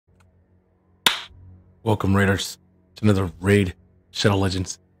Welcome Raiders to another Raid Shadow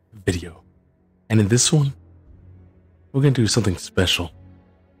Legends video. And in this one, we're going to do something special.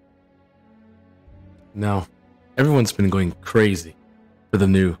 Now, everyone's been going crazy for the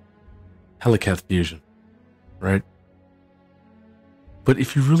new Helicats fusion, right? But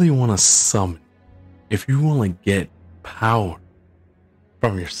if you really want to summon, if you want to get power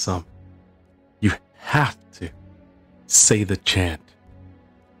from your summon, you have to say the chant.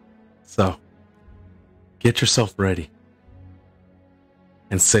 So, get yourself ready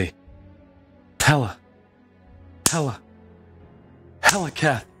and say, Hela,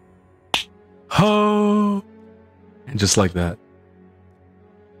 Helicat, ho! And just like that,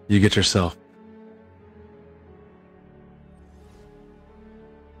 you get yourself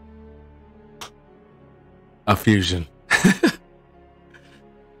a fusion.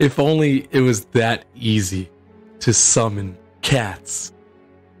 If only it was that easy to summon cats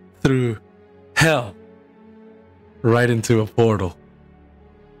through hell right into a portal.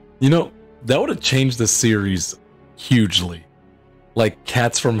 You know, that would have changed the series hugely. Like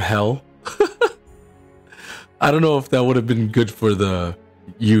cats from hell. I don't know if that would have been good for the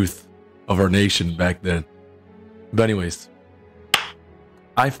youth of our nation back then. But anyways,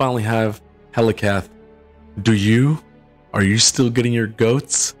 I finally have Helicat. Do you? Are you still getting your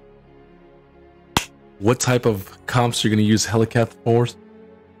goats? What type of comps you're going to use Helicat for?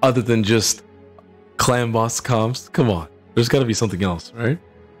 Other than just clan boss comps? Come on. There's got to be something else, right?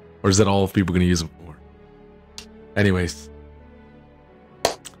 Or is that all people going to use them for? Anyways.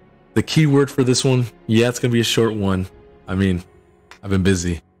 The keyword for this one, yeah, it's going to be a short one. I mean, I've been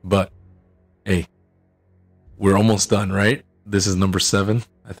busy. But, hey, we're almost done, right? This is number 7,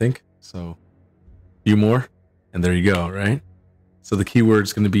 I think. So, a few more. And there you go, right? So the keyword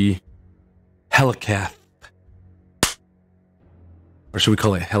is going to be Helicat. Or should we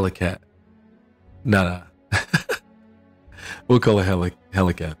call it Helicat? Nah. We'll call it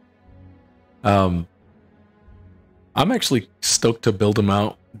Helicat. I'm actually stoked to build them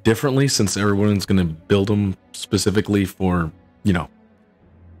out differently since everyone's going to build them specifically for, you know,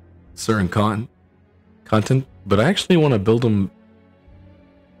 certain content. But I actually want to build them.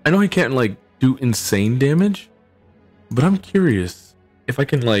 I know I can't, like, do insane damage. But I'm curious if I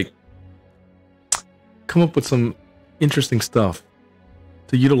can, like, come up with some interesting stuff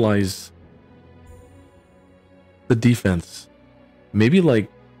to utilize the defense. Maybe like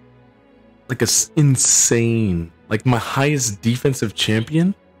a insane, like my highest defensive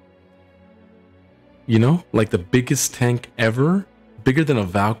champion. You know, like the biggest tank ever, bigger than a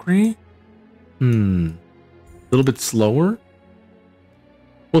Valkyrie. A little bit slower.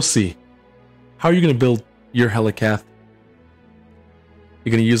 We'll see. How are you gonna build your Helicat?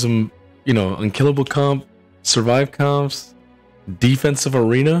 You're going to use them, you know, unkillable comp, survive comps, defensive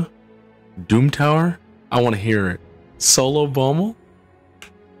arena, doom tower. I want to hear it. Solo bommel?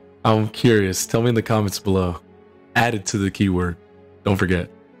 I'm curious. Tell me in the comments below. Add it to the keyword. Don't forget.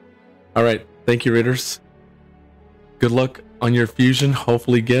 All right. Thank you, Raiders. Good luck on your fusion.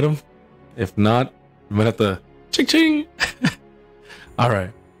 Hopefully get them. If not, you might have to ching ching. All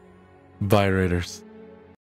right. Bye, Raiders.